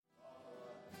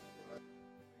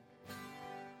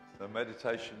the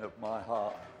meditation of my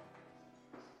heart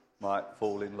might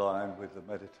fall in line with the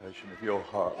meditation of your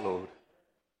heart, Lord.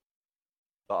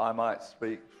 That I might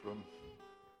speak from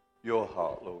your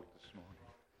heart, Lord, this morning,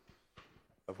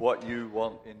 of what you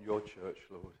want in your church,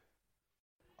 Lord.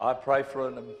 I pray for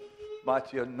a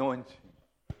mighty anointing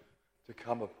to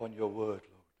come upon your word,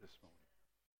 Lord, this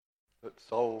morning, that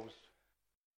souls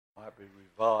might be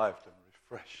revived and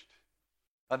refreshed,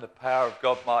 and the power of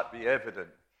God might be evident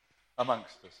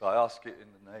amongst us. I ask it in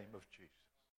the name of Jesus.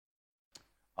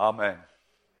 Amen.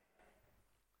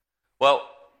 Well,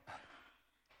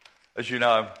 as you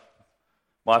know,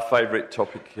 my favourite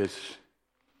topic is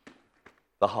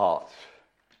the heart.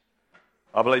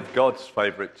 I believe God's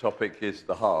favourite topic is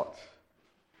the heart,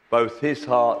 both his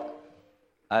heart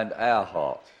and our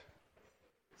heart.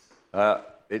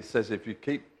 It says if you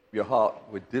keep your heart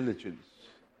with diligence,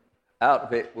 out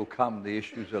of it will come the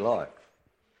issues of life.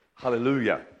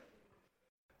 Hallelujah.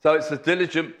 So it's a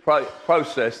diligent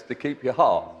process to keep your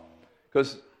heart,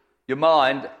 because your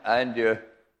mind and your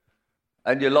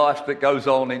life that goes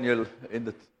on in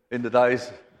the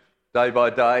days, day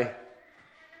by day,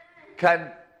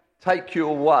 can take you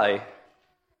away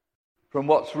from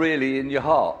what's really in your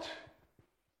heart.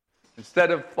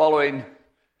 Instead of following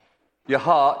your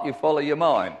heart, you follow your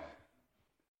mind.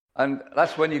 And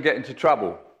that's when you get into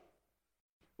trouble.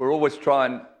 We're always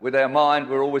trying, with our mind,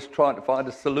 we're always trying to find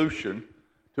a solution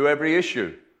to every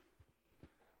issue,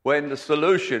 when the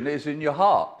solution is in your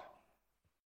heart.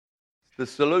 The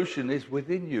solution is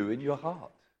within you, in your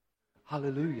heart.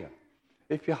 Hallelujah.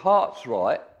 If your heart's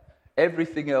right,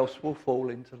 everything else will fall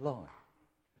into line.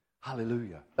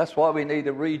 Hallelujah. That's why we need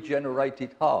a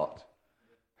regenerated heart.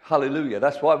 Hallelujah.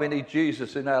 That's why we need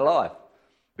Jesus in our life.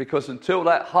 Because until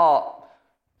that heart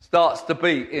starts to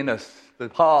beat in us, the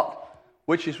heart,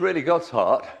 which is really God's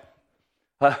heart,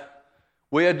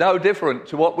 we are no different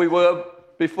to what we were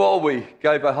before we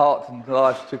gave our heart and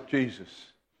lives to Jesus.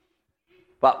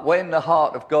 But when the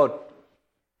heart of God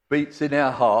beats in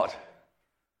our heart,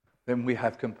 then we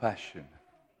have compassion.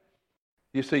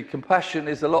 You see, compassion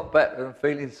is a lot better than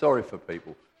feeling sorry for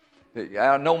people.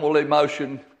 Our normal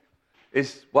emotion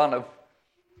is one of,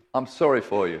 I'm sorry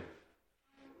for you.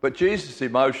 But Jesus'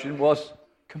 emotion was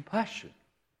compassion.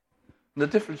 And the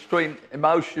difference between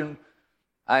emotion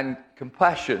and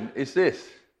compassion is this.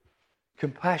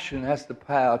 Compassion has the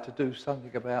power to do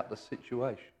something about the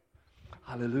situation.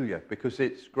 Hallelujah. Because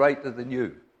it's greater than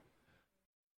you.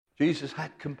 Jesus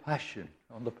had compassion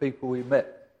on the people he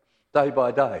met day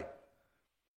by day.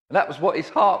 And that was what his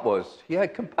heart was. He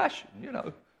had compassion, you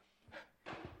know.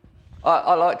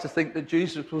 I like to think that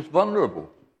Jesus was vulnerable.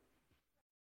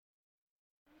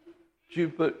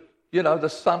 But, you know, the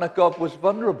Son of God was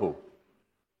vulnerable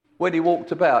when he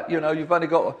walked about. You know, you've only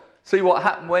got to see what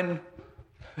happened when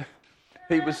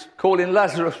he was calling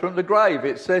Lazarus from the grave.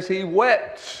 It says he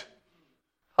wept.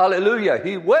 Hallelujah.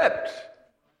 He wept.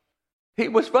 He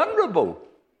was vulnerable.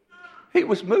 He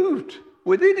was moved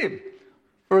within him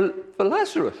for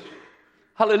Lazarus.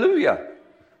 Hallelujah.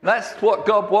 That's what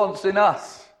God wants in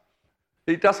us.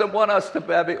 He doesn't want us to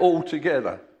have it all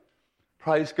together.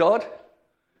 Praise God.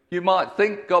 You might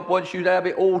think God wants you to have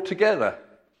it all together.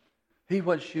 He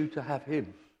wants you to have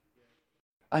him.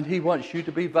 And he wants you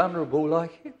to be vulnerable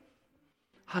like him.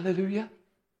 Hallelujah.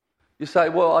 You say,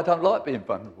 well, I don't like being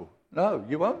vulnerable. No,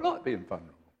 you won't like being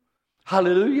vulnerable.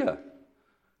 Hallelujah.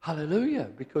 Hallelujah.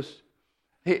 Because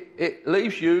it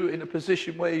leaves you in a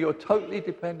position where you're totally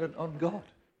dependent on God.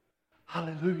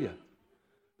 Hallelujah.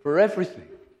 For everything.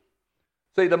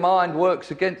 See, the mind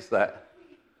works against that.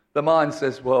 The mind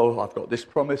says, well, I've got this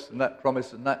promise and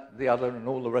that, the other, and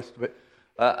all the rest of it.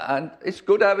 And it's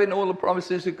good having all the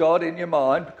promises of God in your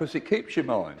mind because it keeps your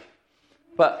mind.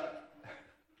 But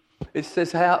it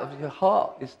says out of your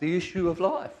heart is the issue of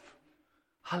life.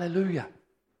 Hallelujah.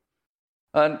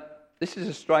 And this is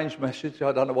a strange message.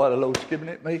 I don't know why the Lord's given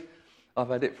it me. I've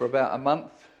had it for about a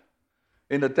month.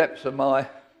 In the depths of my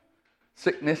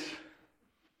sickness,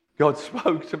 God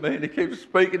spoke to me and he keeps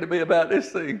speaking to me about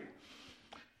this thing.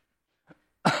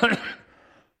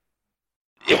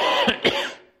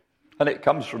 And it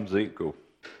comes from Ezekiel.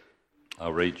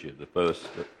 I'll read you the verse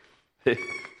that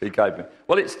he gave me.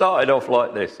 Well, it started off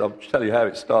like this. I'll tell you how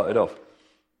it started off.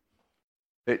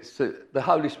 It's the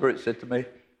Holy Spirit said to me,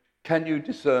 can you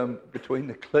discern between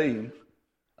the clean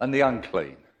and the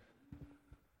unclean?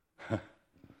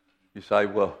 You say,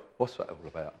 well, what's that all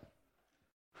about?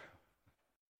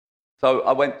 So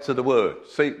I went to the Word.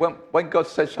 See, when God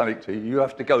says something to you, you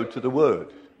have to go to the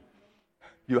Word.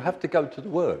 You have to go to the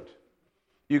Word.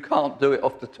 You can't do it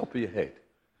off the top of your head.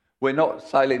 We're not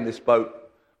sailing this boat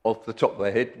off the top of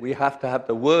our head. We have to have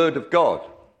the Word of God.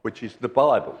 which is the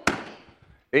Bible.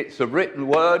 It's a written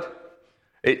word.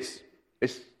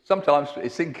 Sometimes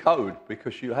it's in code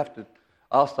because you have to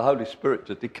ask the Holy Spirit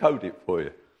to decode it for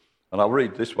you. And I'll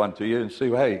read this one to you and see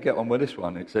how you get on with this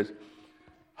one. It says,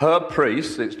 her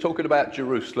priests, it's talking about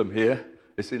Jerusalem here.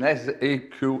 It's in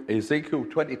Ezekiel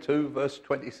 22, verse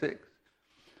 26.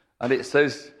 And it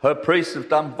says, her priests have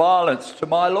done violence to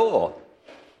my law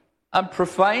and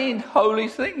profaned holy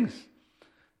things.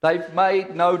 They've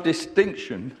made no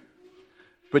distinction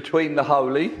between the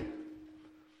holy,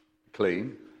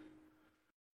 clean,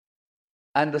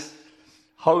 and the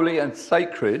holy and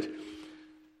sacred,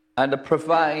 and the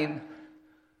profane,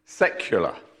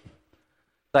 secular.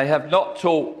 They have not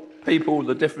taught people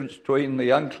the difference between the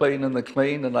unclean and the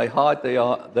clean, and they hide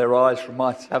their eyes from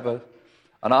my Sabbath,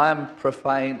 and I am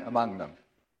profane among them.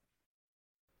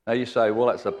 Now you say, well,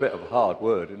 that's a bit of a hard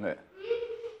word, isn't it?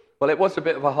 Well, it was a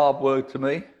bit of a hard word to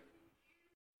me,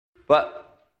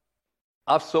 but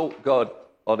I've sought God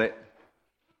on it,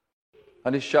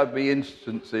 and He showed me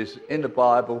instances in the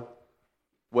Bible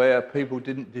where people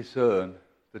didn't discern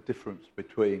the difference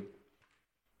between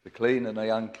the clean and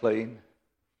the unclean,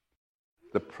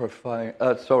 the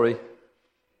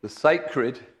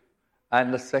sacred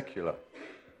and the secular.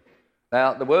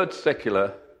 Now, the word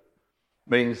secular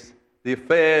means the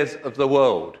affairs of the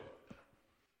world.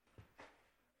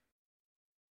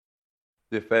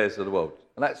 The affairs of the world.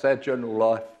 And that's our general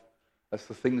life. That's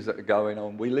the things that are going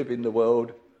on. We live in the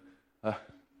world.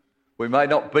 We may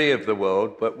not be of the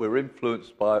world, but we're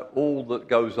influenced by all that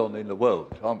goes on in the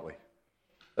world, aren't we?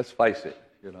 Let's face it,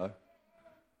 you know.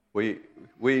 We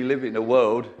live in a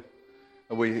world,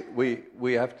 and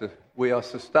we are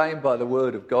sustained by the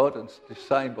Word of God and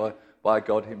sustained by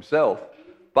God Himself,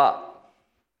 but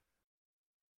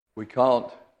we can't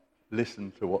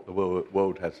listen to what the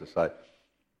world has to say.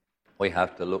 We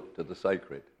have to look to the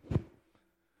sacred.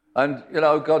 And, you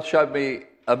know, God showed me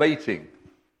a meeting.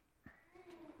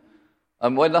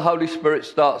 And when the Holy Spirit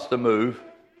starts to move,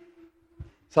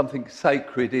 something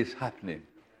sacred is happening.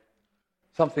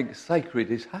 Something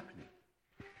sacred is happening.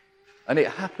 And it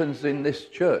happens in this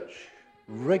church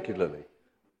regularly.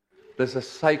 There's a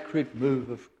sacred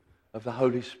move of the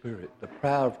Holy Spirit. The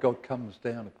power of God comes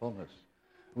down upon us.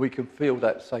 We can feel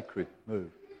that sacred move.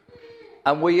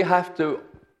 And we have to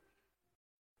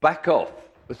back off.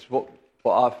 That's what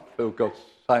I feel God's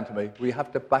saying to me. We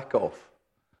have to back off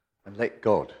and let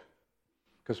God.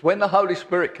 Because when the Holy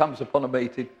Spirit comes upon a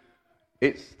meeting,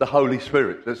 it's the Holy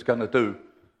Spirit that's going to do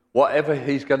whatever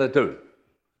He's going to do.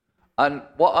 And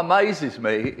what amazes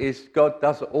me is God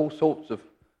does all sorts of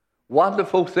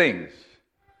wonderful things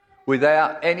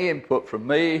without any input from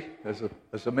me as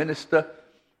a minister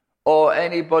or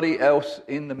anybody else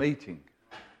in the meeting.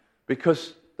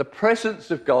 Because the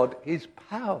presence of God is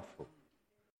powerful.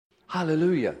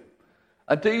 Hallelujah.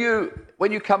 And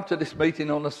when you come to this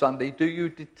meeting on a Sunday, do you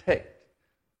detect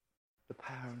the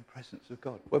power and presence of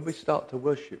God? When we start to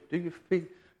worship,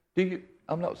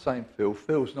 I'm not saying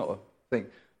feel's not a thing.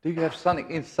 Do you have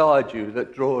something inside you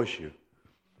that draws you?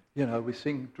 You know, we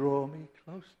sing, draw me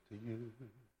close to you,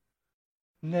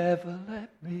 never let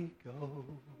me go.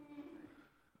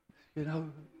 You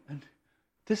know, and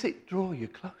does it draw you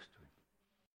close to Him?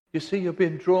 You see, you're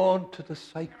being drawn to the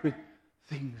sacred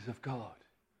things of God.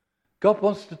 God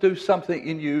wants to do something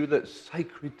in you that's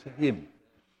sacred to Him.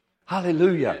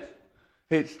 Hallelujah.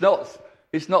 It's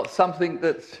not something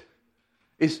that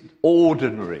is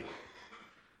ordinary.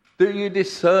 Do you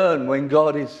discern when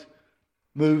God is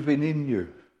moving in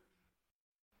you?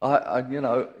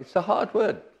 It's a hard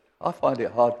word. I find it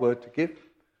a hard word to give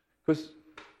because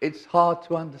it's hard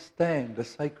to understand the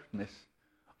sacredness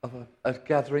of a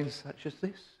gathering such as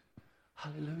this.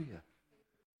 Hallelujah.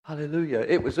 Hallelujah.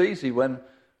 It was easy when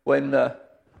the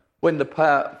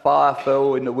fire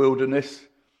fell in the wilderness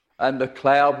and the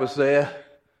cloud was there.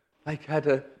 They had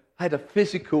a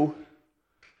physical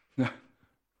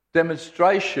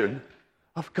demonstration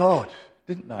of God,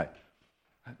 didn't they?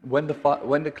 When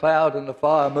the cloud and the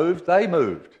fire moved, they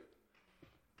moved.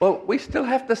 Well, we still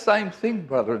have the same thing,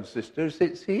 brother and sisters.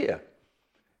 It's here,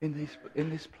 in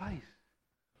this place.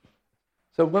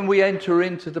 So when we enter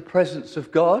into the presence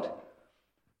of God,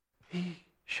 He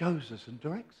shows us and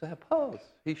directs our paths.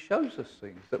 He shows us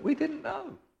things that we didn't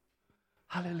know.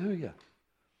 Hallelujah.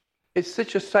 It's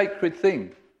such a sacred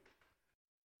thing.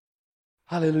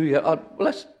 Hallelujah.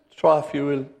 Let's try a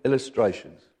few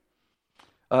illustrations.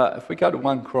 If we go to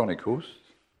 1 Chronicles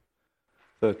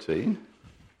 13.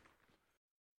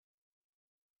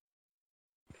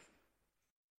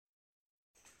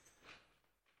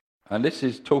 And this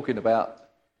is talking about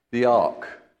the Ark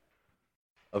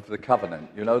of the Covenant.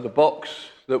 You know, the box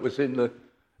that was in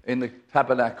in the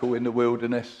tabernacle in the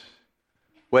wilderness,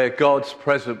 where God's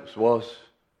presence was,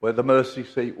 where the mercy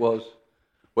seat was,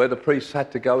 where the priests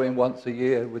had to go in once a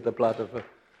year with the blood of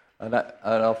an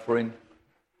offering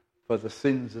for the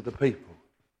sins of the people.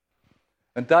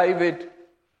 And David,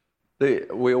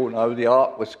 we all know the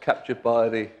ark was captured by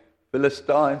the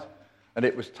Philistines, and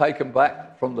it was taken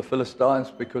back from the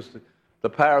Philistines because the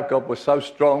power of God was so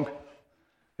strong.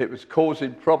 It was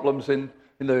causing problems in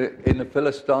the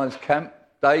Philistines' camp.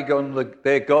 Dagon,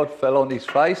 their god, fell on his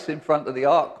face in front of the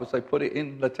ark because they put it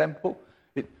in the temple.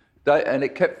 And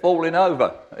it kept falling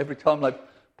over. Every time they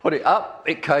put it up,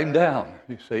 it came down,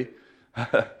 you see.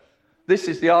 This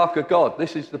is the ark of God.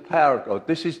 This is the power of God.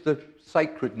 This is the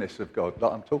sacredness of God that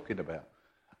I'm talking about.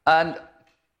 And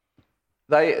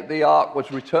the ark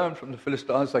was returned from the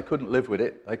Philistines. They couldn't live with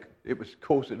it. It was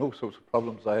causing all sorts of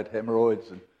problems. They had hemorrhoids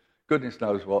and goodness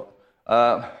knows what.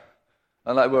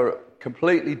 And they were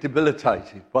completely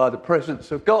debilitated by the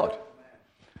presence of God.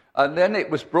 And then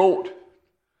it was brought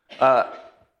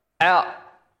out.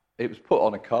 It was put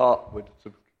on a cart with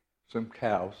some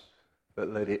cows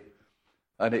that led it.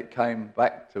 And it came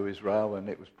back to Israel, and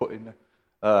it was put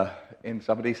in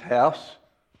somebody's house.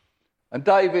 And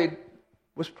David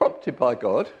was prompted by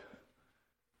God.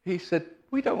 He said,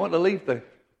 we don't want to leave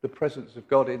the presence of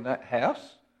God in that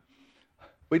house.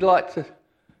 We'd like to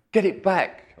get it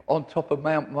back on top of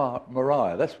Mount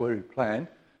Moriah. That's where he planned,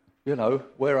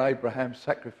 where Abraham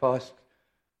sacrificed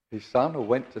his son, or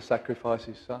went to sacrifice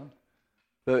his son.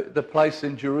 The place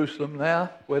in Jerusalem now,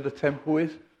 where the temple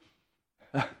is.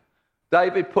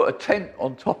 David put a tent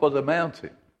on top of the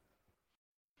mountain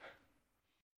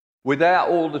without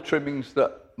all the trimmings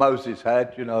that Moses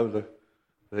had,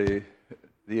 the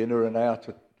inner and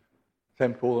outer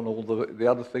temple and all the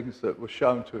other things that were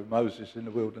shown to Moses in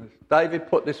the wilderness. David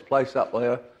put this place up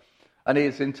there, and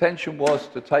his intention was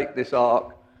to take this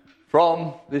ark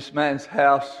from this man's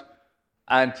house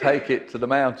and take it to the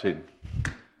mountain.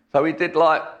 So he did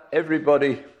like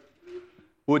everybody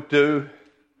would do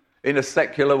in a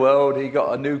secular world. He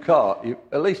got a new cart.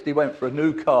 At least he went for a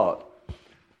new cart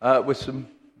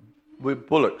with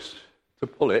bullocks to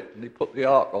pull it, and he put the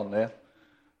ark on there.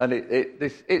 And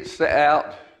it set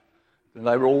out, and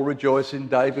they were all rejoicing.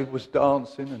 David was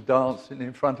dancing and dancing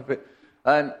in front of it.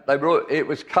 And it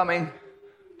was coming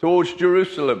towards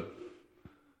Jerusalem.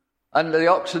 And the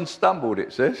oxen stumbled,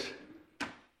 it says.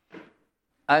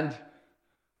 And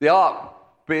the ark,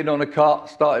 being on a cart,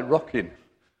 started rocking.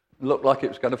 It looked like it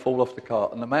was going to fall off the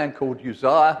cart. And the man called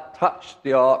Uzziah touched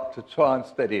the ark to try and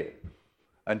steady it.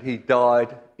 And he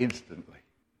died instantly.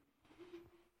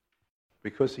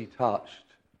 Because he touched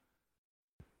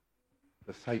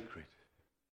the sacred.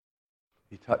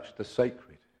 He touched the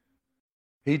sacred.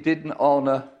 He didn't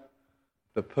honour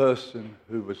the person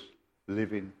who was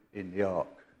living in the ark.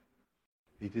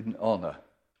 He didn't honour.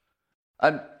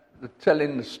 And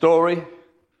telling the story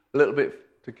a little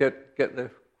bit to get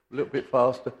there a little bit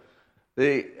faster.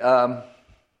 The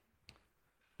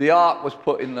ark was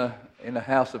put in the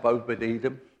house of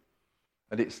Obed-Edom,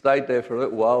 and it stayed there for a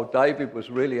little while. David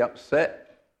was really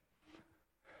upset.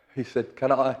 He said,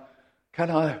 Can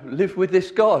I live with this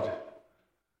God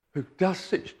who does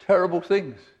such terrible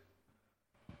things?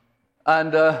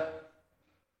 And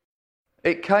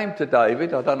it came to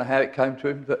David, I don't know how it came to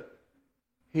him, that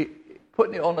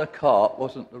putting it on a cart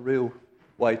wasn't the real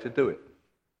way to do it.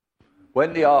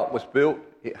 When the ark was built,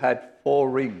 it had 4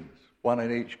 rings, one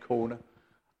in each corner,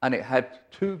 and it had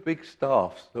 2 big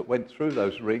staffs that went through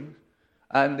those rings,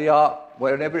 and the ark,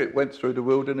 whenever it went through the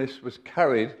wilderness, was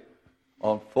carried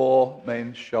on 4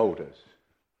 men's shoulders.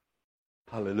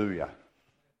 Hallelujah.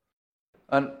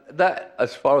 And that,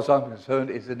 as far as I'm concerned,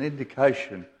 is an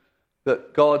indication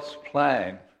that God's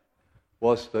plan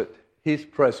was that his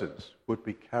presence would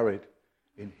be carried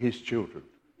in his children.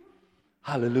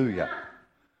 Hallelujah.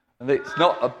 And it's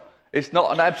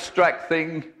not an abstract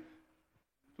thing,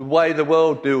 the way the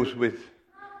world deals with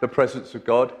the presence of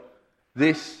God.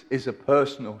 This is a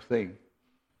personal thing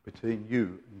between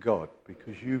you and God,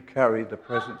 because you carry the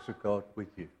presence of God with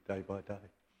you day by day.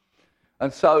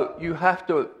 And so you have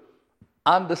to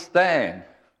understand,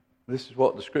 this is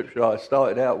what the scripture I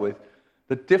started out with,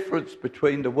 the difference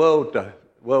between the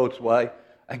world's way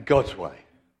and God's way.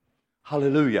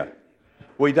 Hallelujah.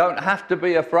 We don't have to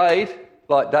be afraid,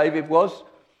 like David was,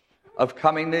 of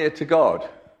coming near to God,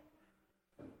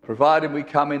 provided we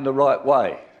come in the right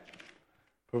way,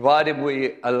 provided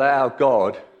we allow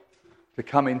God to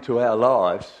come into our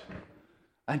lives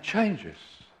and change us.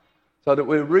 so that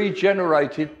we're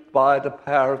regenerated by the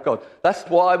power of God. That's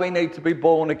why we need to be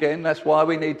born again. That's why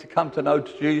we need to come to know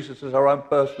Jesus as our own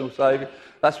personal Saviour.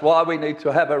 That's why we need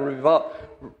to have a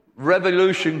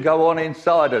revolution go on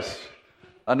inside us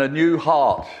and a new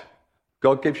heart.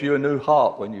 God gives you a new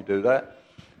heart when you do that,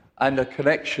 and a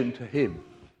connection to Him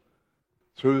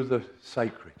through the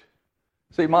sacred.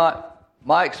 See, my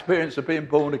experience of being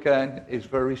born again is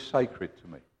very sacred to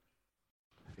me.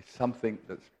 It's something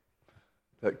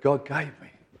that God gave me.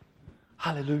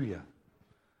 Hallelujah.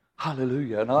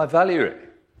 Hallelujah. And I value it.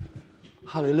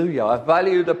 Hallelujah. I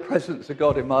value the presence of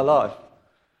God in my life.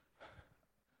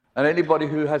 And anybody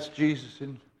who has Jesus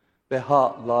in their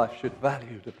heart and life should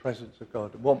value the presence of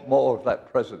God and want more of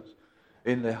that presence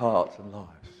in their hearts and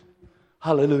lives.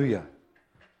 Hallelujah.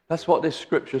 That's what this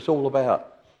scripture is all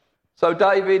about. So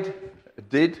David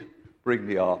did bring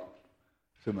the ark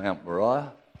to Mount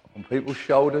Moriah on people's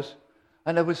shoulders,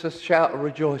 and there was a shout of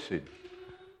rejoicing.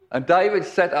 And David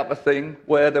set up a thing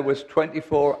where there was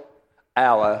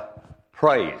 24-hour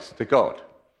praise to God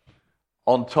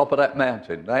on top of that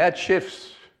mountain. They had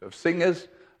shifts of singers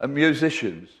and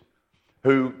musicians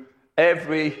who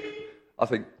every, I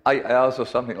think, 8 hours or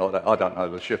something like that. I don't know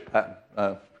the shift pattern.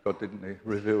 God didn't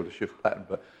reveal the shift pattern,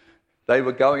 but they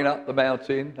were going up the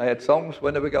mountain. They had songs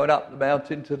when they were going up the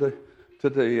mountain to the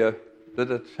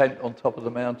tent on top of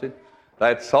the mountain. They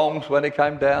had songs when they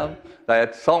came down. They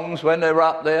had songs when they were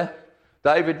up there.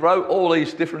 David wrote all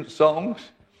these different songs.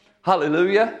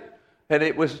 Hallelujah. And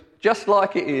it was just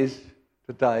like it is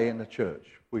today in the church.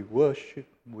 We worship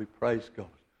and we praise God.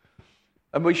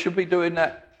 And we should be doing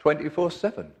that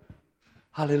 24/7.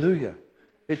 Hallelujah.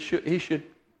 He should,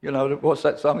 you know, what's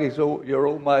that song? You're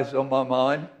always on my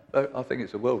mind. I think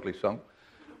it's a worldly song.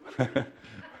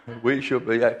 We should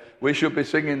be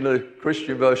singing the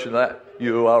Christian version of that.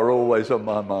 You are always on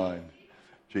my mind.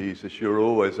 Jesus, you're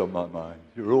always on my mind.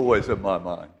 You're always on my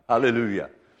mind. Hallelujah.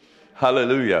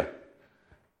 Hallelujah.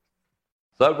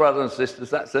 So, brothers and sisters,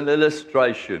 that's an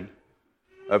illustration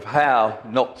of how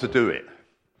not to do it.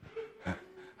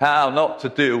 How not to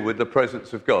deal with the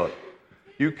presence of God.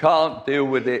 You can't deal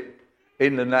with it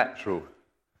in the natural.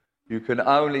 You can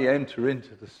only enter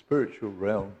into the spiritual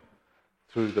realm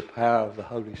through the power of the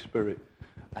Holy Spirit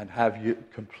and have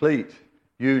complete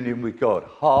union with God,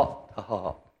 heart to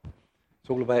heart. It's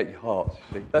all about your heart,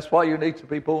 you see. That's why you need to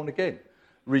be born again,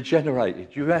 regenerated.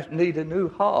 You need a new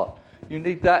heart. You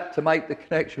need that to make the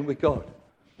connection with God,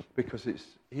 because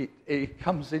it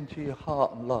comes into your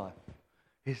heart and life,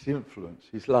 His influence,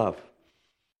 His love.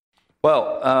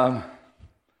 Well,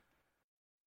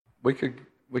 we can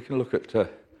look at...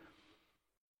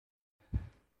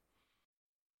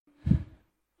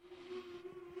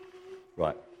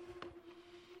 Right.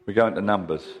 We're going to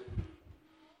Numbers.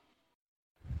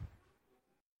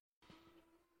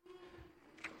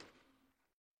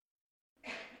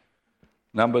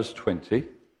 Numbers 20.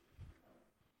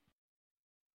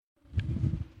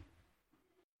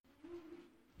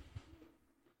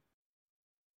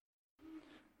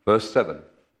 Verse 7.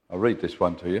 I'll read this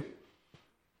one to you.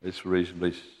 It's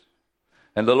reasonably...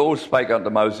 And the Lord spake unto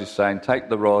Moses, saying, Take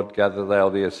the rod, gather thou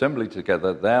the assembly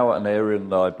together, thou and Aaron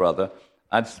thy brother,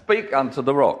 and speak unto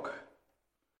the rock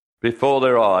before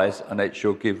their eyes, and it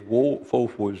shall give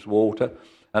forth with water,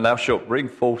 and thou shalt bring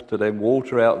forth to them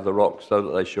water out of the rock, so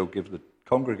that they shall give the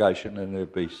congregation and their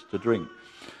beasts to drink.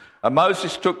 And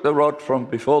Moses took the rod from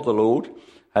before the Lord,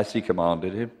 as he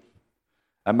commanded him.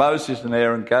 And Moses and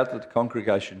Aaron gathered the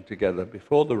congregation together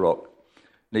before the rock.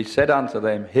 And he said unto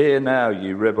them, Hear now,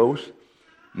 ye rebels,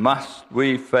 must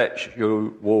we fetch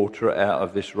you water out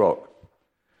of this rock?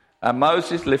 And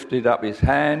Moses lifted up his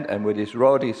hand, and with his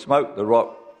rod he smote the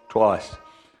rock twice.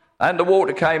 And the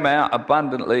water came out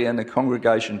abundantly, and the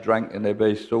congregation drank, and their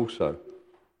beasts also.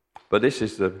 But this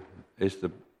is the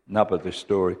nub of this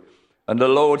story. And the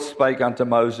Lord spake unto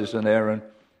Moses and Aaron,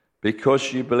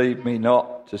 Because you believe me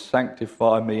not to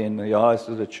sanctify me in the eyes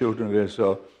of the children of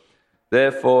Israel,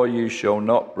 therefore you shall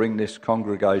not bring this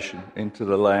congregation into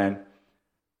the land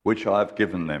which I have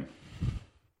given them.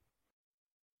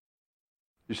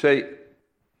 You see,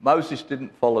 Moses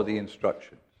didn't follow the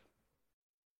instructions.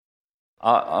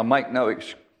 I make no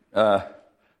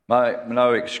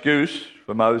excuse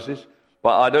for Moses,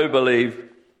 but I do believe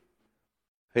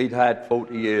he'd had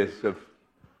 40 years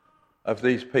of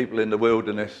these people in the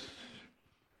wilderness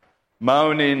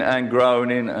moaning and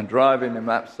groaning and driving him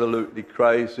absolutely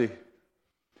crazy.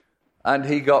 And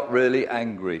he got really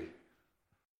angry.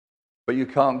 But you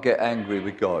can't get angry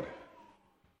with God.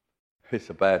 It's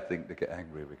a bad thing to get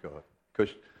angry with God.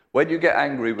 Because when you get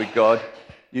angry with God,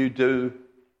 you do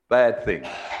bad things.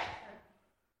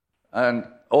 And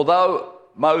although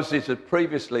Moses had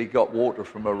previously got water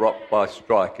from a rock by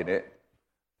striking it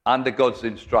under God's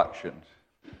instructions.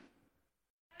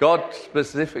 God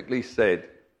specifically said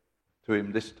to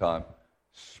him this time,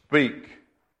 speak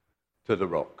to the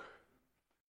rock.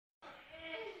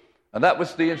 And that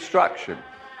was the instruction.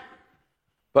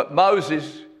 But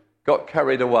Moses got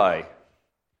carried away.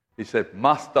 He said,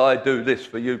 must I do this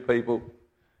for you people?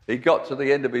 He got to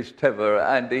the end of his tether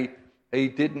and he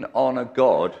didn't honour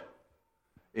God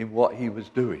in what he was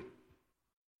doing.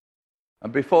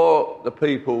 And before the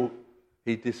people,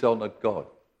 he dishonoured God.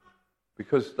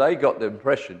 Because they got the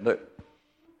impression that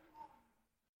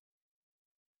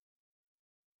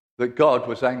God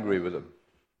was angry with them.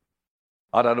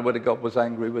 I don't know whether God was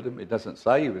angry with them. It doesn't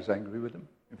say he was angry with them.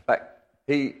 In fact,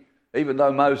 even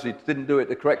though Moses didn't do it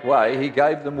the correct way, he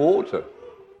gave them water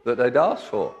that they'd asked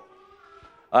for.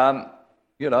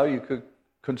 You could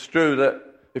construe that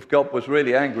if God was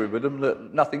really angry with them,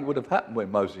 that nothing would have happened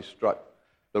when Moses struck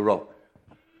the rock.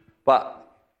 But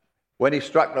when he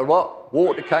struck the rock,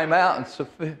 water came out and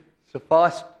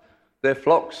sufficed their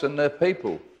flocks and their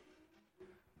people.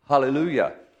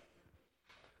 Hallelujah.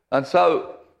 And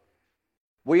so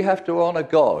we have to honour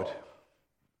God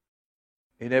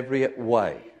in every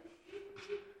way.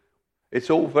 It's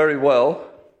all very well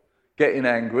getting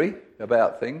angry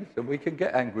about things, and we can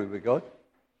get angry with God,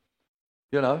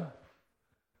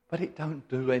 but it don't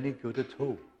do any good at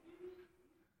all.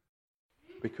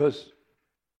 Because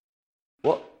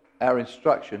what our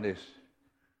instruction is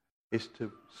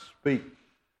to speak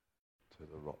to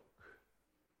the rock.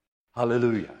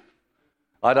 Hallelujah.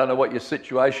 I don't know what your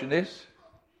situation is.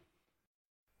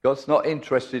 God's not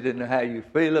interested in how you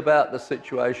feel about the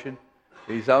situation.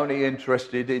 He's only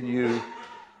interested in you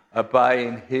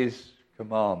obeying his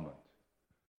commandment.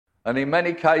 And in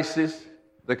many cases,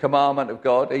 the commandment of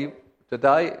God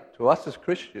today, to us as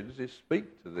Christians, is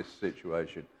speak to this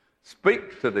situation.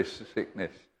 Speak to this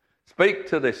sickness. Speak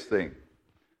to this thing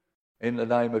in the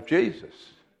name of Jesus.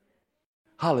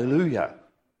 Hallelujah.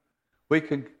 We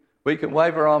can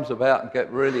wave our arms about and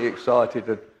get really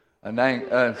excited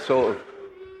and sort of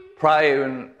pray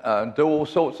and do all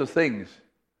sorts of things.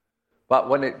 But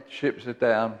when it ships us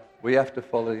down, we have to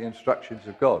follow the instructions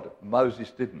of God. Moses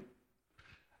didn't.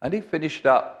 And he finished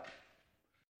up.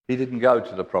 He didn't go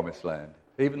to the promised land.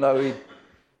 Even though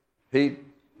he'd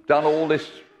done all this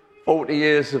 40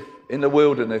 years in the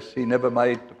wilderness, he never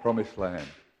made the promised land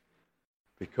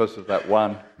because of that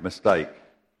one mistake.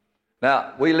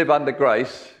 Now, we live under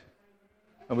grace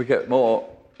and we get more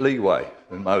leeway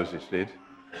than Moses did.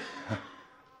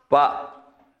 But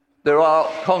there are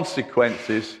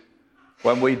consequences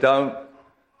when we don't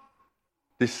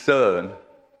discern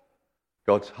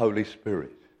God's Holy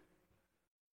Spirit.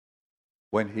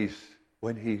 When he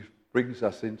brings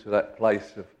us into that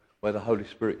place of where the Holy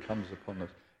Spirit comes upon us,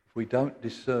 if we don't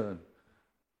discern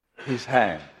his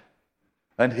hand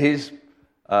and his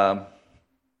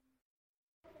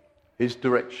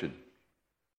direction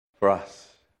for us.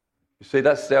 You see,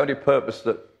 that's the only purpose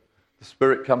that the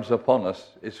Spirit comes upon us,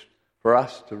 is for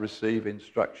us to receive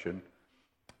instruction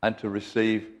and to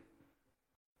receive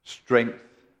strength,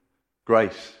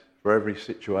 grace for every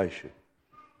situation.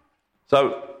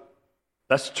 So,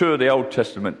 that's two of the Old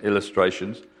Testament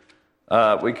illustrations.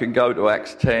 We can go to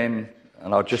Acts 10,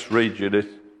 and I'll just read you this,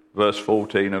 verse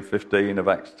 14 and 15 of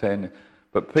Acts 10.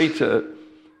 But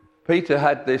Peter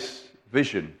had this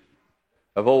vision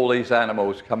of all these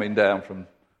animals coming down from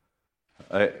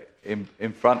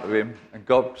in front of him, and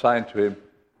God saying to him,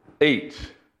 eat,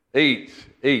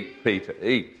 Peter,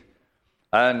 eat.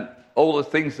 And all the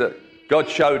things that God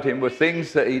showed him were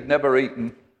things that he'd never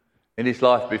eaten in his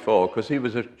life before, because he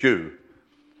was a Jew,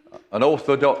 an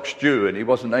Orthodox Jew, and he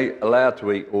wasn't allowed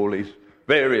to eat all these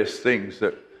various things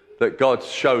that God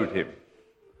showed him.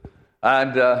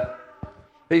 And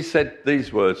he said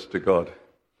these words to God: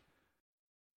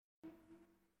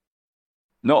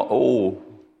 Not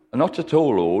at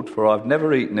all, Lord, for I've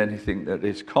never eaten anything that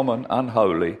is common,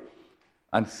 unholy,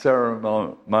 and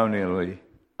ceremonially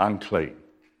unclean.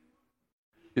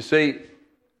 You see,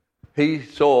 he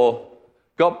saw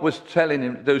God was telling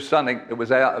him to do something that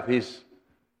was out of his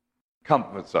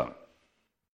comfort zone.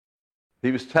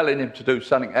 He was telling him to do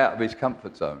something out of his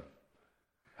comfort zone.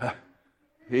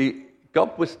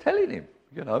 God was telling him,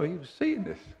 he was seeing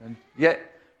this. And yet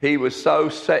he was so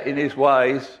set in his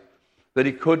ways that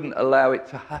he couldn't allow it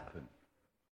to happen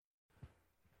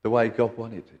the way God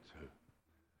wanted it to.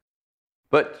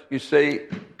 But you see,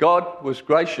 God was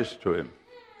gracious to him.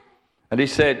 And he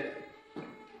said,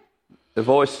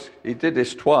 he did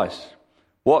this twice.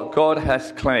 What God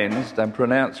has cleansed and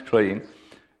pronounced clean,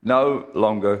 no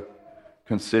longer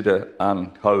consider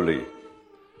unholy.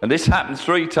 And this happened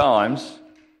 3 times,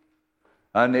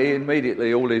 and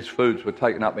immediately all his foods were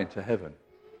taken up into heaven.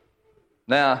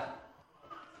 Now,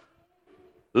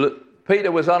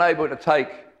 Peter was unable to take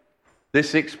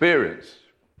this experience,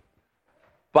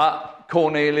 but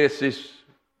Cornelius'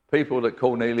 people that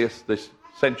Cornelius, this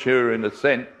centurion, had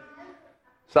sent,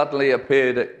 suddenly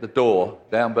appeared at the door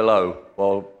down below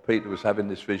while Peter was having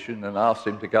this vision and asked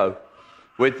him to go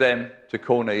with them to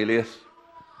Cornelius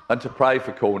and to pray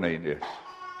for Cornelius.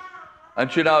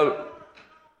 And you know,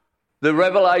 the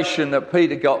revelation that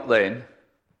Peter got then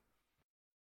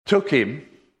took him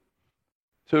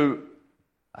to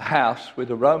a house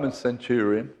with a Roman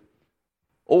centurion,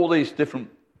 all these different,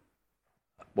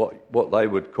 what they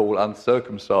would call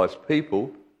uncircumcised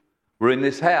people, were in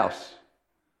this house.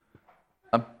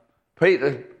 And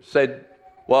Peter said,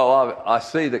 well, I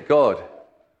see that God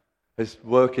is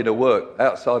working a work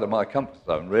outside of my comfort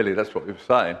zone, really, that's what he was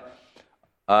saying.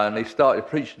 And he started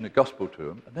preaching the gospel to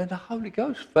them, and then the Holy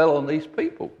Ghost fell on these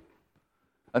people.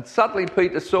 And suddenly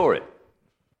Peter saw it.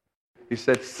 He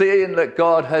said, seeing that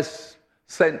God has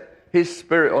sent his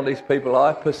Spirit on these people,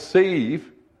 I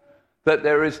perceive that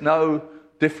there is no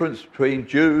difference between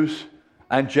Jews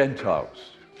and Gentiles.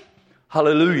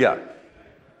 Hallelujah.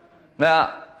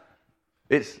 Now,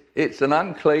 it's an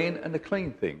unclean and a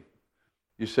clean thing,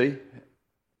 you see.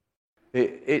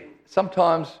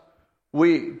 Sometimes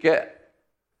we get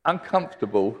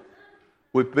uncomfortable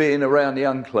with being around the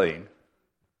unclean,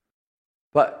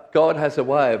 but God has a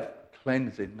way of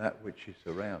cleansing that which is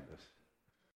around us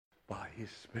by his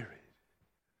Spirit.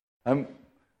 And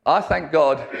I thank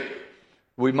God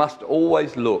we must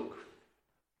always look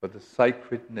for the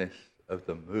sacredness of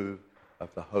the move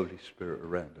of the Holy Spirit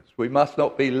around us. We must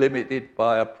not be limited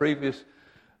by our previous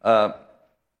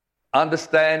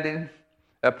understanding,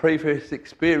 our previous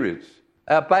experience,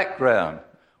 our background,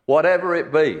 whatever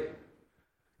it be.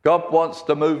 God wants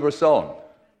to move us on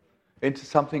into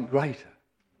something greater.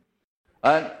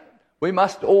 And we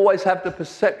must always have the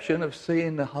perception of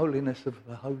seeing the holiness of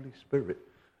the Holy Spirit.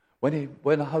 When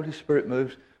the Holy Spirit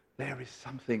moves, there is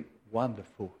something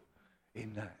wonderful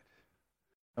in that.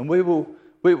 And we will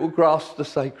grasp the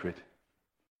sacred.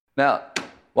 Now,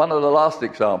 one of the last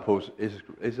examples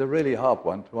is a really hard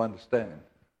one to understand.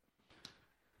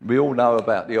 We all know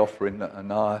about the offering that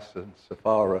Ananias and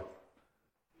Sapphira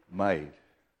made.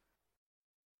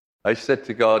 They said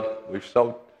to God, we've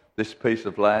sold this piece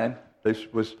of land. This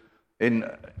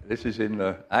is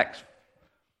in Acts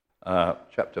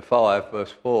chapter 5,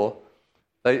 verse 4.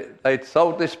 They'd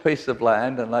sold this piece of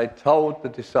land, and they told the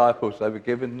disciples they were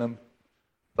giving them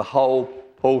the whole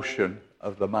portion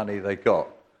of the money they got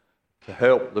to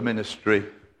help the ministry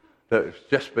that has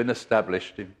just been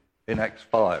established in Acts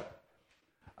 5.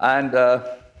 And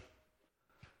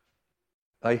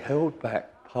they held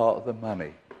back part of the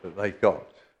money that they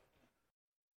got,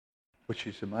 which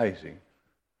is amazing.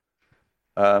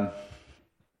 And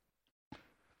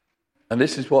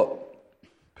this is what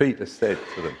Peter said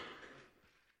to them.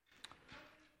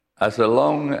 As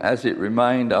long as it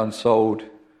remained unsold,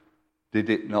 did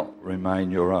it not remain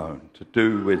your own, to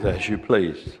do with as you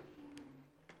pleased?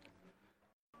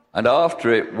 And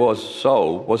after it was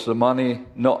sold, was the money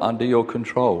not under your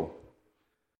control?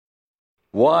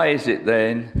 Why is it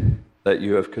then that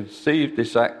you have conceived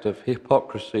this act of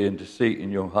hypocrisy and deceit in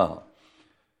your heart?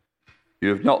 You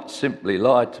have not simply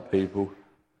lied to people,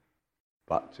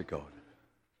 but to God.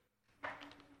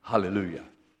 Hallelujah.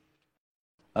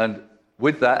 And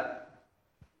with that,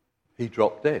 he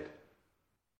dropped dead.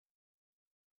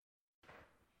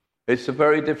 It's a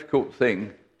very difficult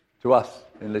thing to us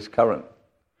in this current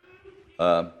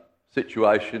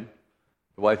situation,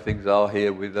 the way things are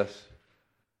here with us,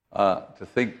 to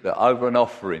think that over an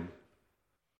offering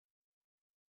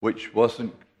which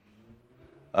wasn't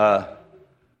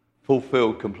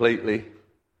fulfilled completely,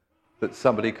 that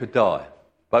somebody could die.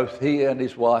 Both he and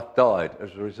his wife died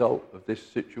as a result of this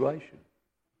situation.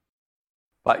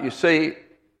 But you see,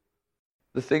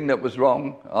 the thing that was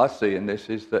wrong, I see in this,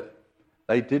 is that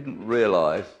they didn't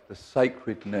realise the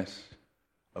sacredness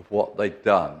of what they'd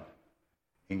done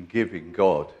in giving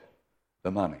God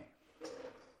the money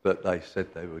that they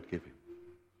said they would give him.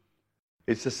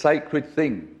 It's a sacred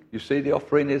thing. You see, the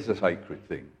offering is a sacred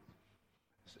thing.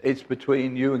 It's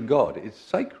between you and God. It's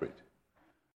sacred.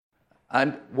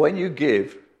 And when you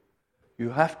give, you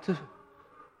have to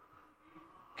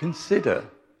consider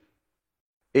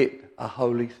it a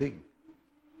holy thing.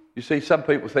 You see, some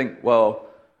people think, well,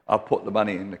 I'll put the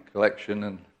money in the collection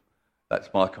and that's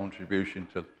my contribution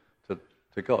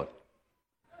to God.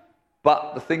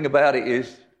 But the thing about it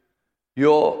is,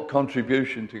 your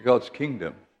contribution to God's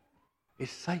kingdom is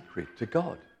sacred to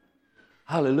God.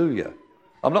 Hallelujah.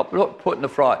 I'm not putting the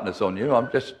frighteners on you. I'm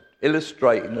just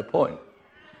illustrating the point.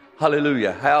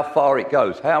 Hallelujah. How far it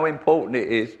goes. How important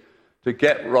it is to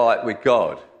get right with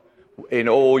God in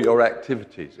all your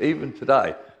activities. Even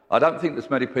today. I don't think there's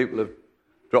many people have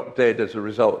dropped dead as a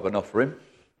result of an offering.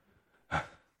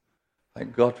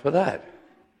 Thank God for that.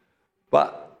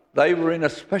 But they were in a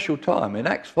special time. In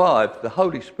Acts 5, the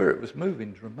Holy Spirit was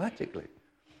moving dramatically.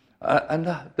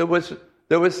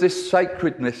 There was this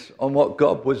sacredness on what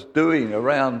God was doing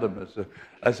around them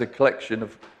as a collection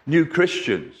of new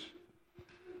Christians.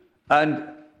 And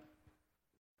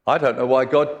I don't know why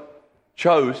God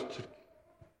chose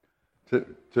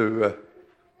to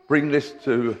bring this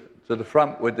to the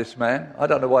front with this man. I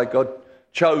don't know why God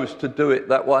chose to do it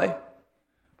that way.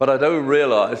 But I do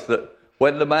realise that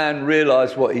when the man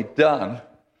realised what he'd done,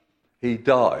 he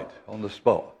died on the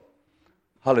spot.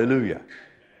 Hallelujah.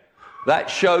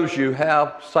 That shows you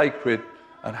how sacred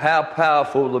and how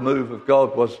powerful the move of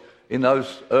God was in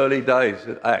those early days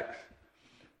at Acts.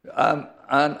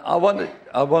 And I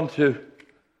want to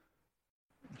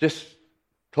just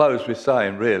close with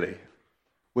saying, really,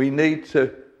 we need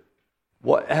to,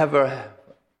 whatever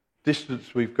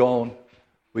distance we've gone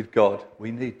with God,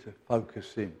 we need to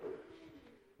focus in.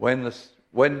 When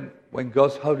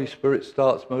God's Holy Spirit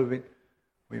starts moving,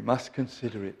 we must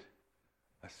consider it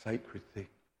a sacred thing.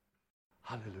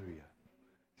 Hallelujah.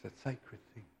 It's a sacred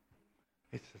thing.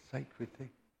 It's a sacred thing.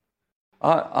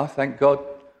 I thank God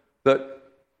that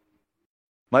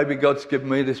maybe God's given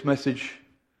me this message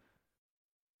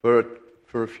for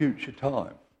a future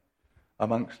time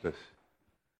amongst us.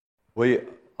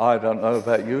 I don't know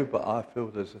about you, but I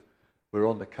feel we're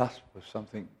on the cusp of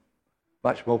something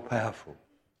much more powerful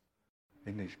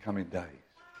in these coming days.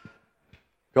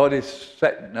 God is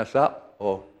setting us up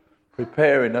or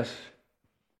preparing us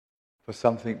for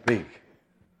something big.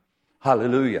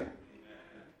 Hallelujah.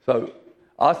 So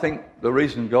I think the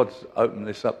reason God's opened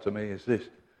this up to me is this,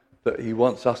 that he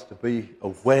wants us to be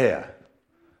aware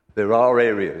there are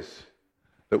areas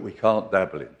that we can't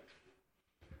dabble in.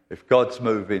 If God's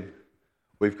moving,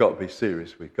 we've got to be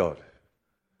serious with God.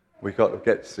 We've got to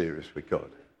get serious with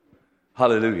God.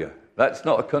 Hallelujah. That's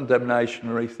not a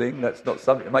condemnationary thing. That's not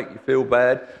something to make you feel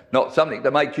bad. Not something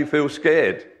to make you feel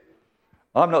scared.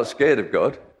 I'm not scared of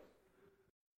God.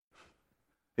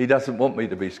 He doesn't want me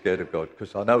to be scared of God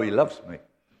because I know he loves me.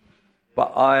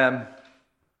 But I am,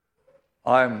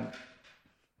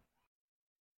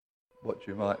 what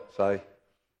you might say,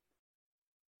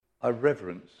 I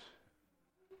reverence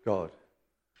God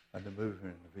and the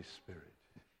movement of his Spirit.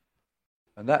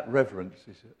 And that reverence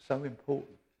is so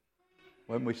important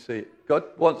when we see it. God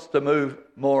wants to move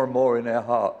more and more in our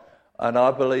heart. And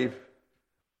I believe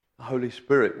the Holy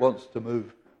Spirit wants to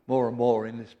move more and more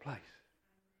in this place.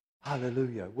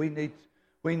 Hallelujah. We need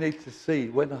to see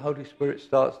when the Holy Spirit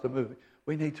starts to move,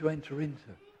 we need to enter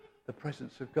into the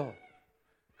presence of God.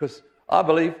 Because I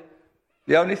believe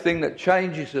the only thing that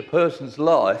changes a person's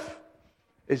life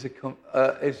is an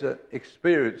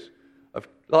experience of,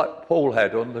 like Paul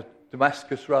had on the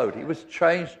Damascus Road. He was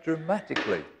changed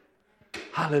dramatically.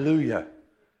 Hallelujah.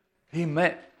 He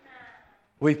met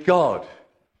with God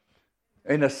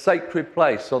in a sacred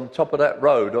place on top of that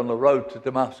road, on the road to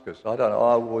Damascus. I don't know.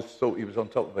 I always thought he was on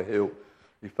top of a hill.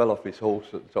 He fell off his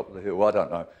horse at the top of the hill. I don't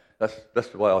know. That's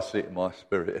the way I see it in my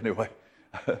spirit anyway.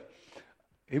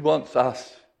 He wants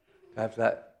us to have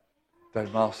that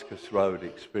Damascus Road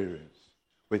experience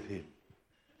with him.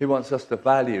 He wants us to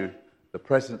value the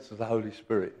presence of the Holy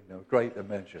Spirit in a greater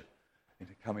measure in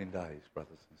the coming days,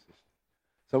 brothers and sisters.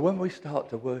 So when we start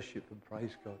to worship and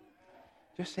praise God,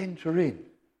 just enter into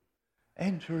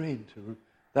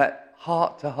that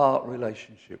heart-to-heart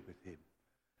relationship with him.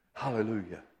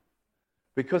 Hallelujah.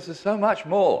 Because there's so much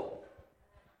more.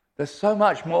 There's so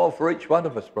much more for each one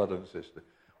of us, brother and sister.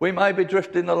 We may be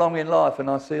drifting along in life, and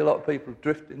I see a lot of people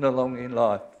drifting along in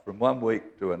life from one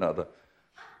week to another.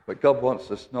 But God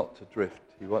wants us not to drift.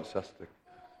 He wants us to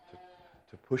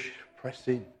press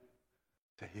in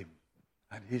to him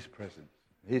and his presence,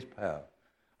 his power.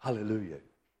 Hallelujah.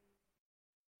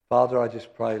 Father, I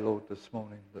just pray, Lord, this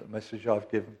morning that the message I've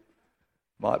given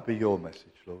might be your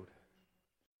message, Lord.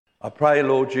 I pray,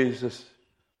 Lord Jesus,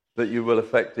 that you will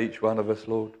affect each one of us,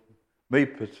 Lord. Me,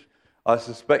 I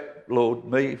suspect, Lord,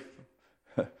 me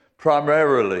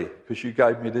primarily, because you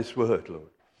gave me this word, Lord.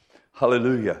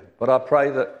 Hallelujah. But I pray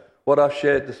that what I've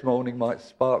shared this morning might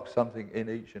spark something in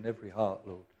each and every heart,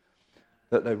 Lord.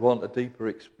 That they want a deeper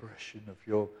expression of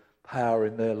your power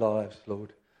in their lives,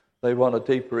 Lord. They want a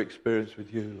deeper experience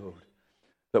with you, Lord.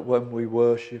 That when we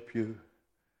worship you,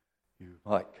 you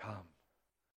might come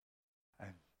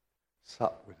and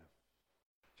sup with them.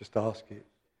 Just ask it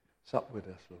Sup with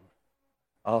us, Lord.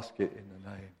 Ask it in the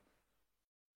name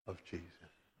of Jesus.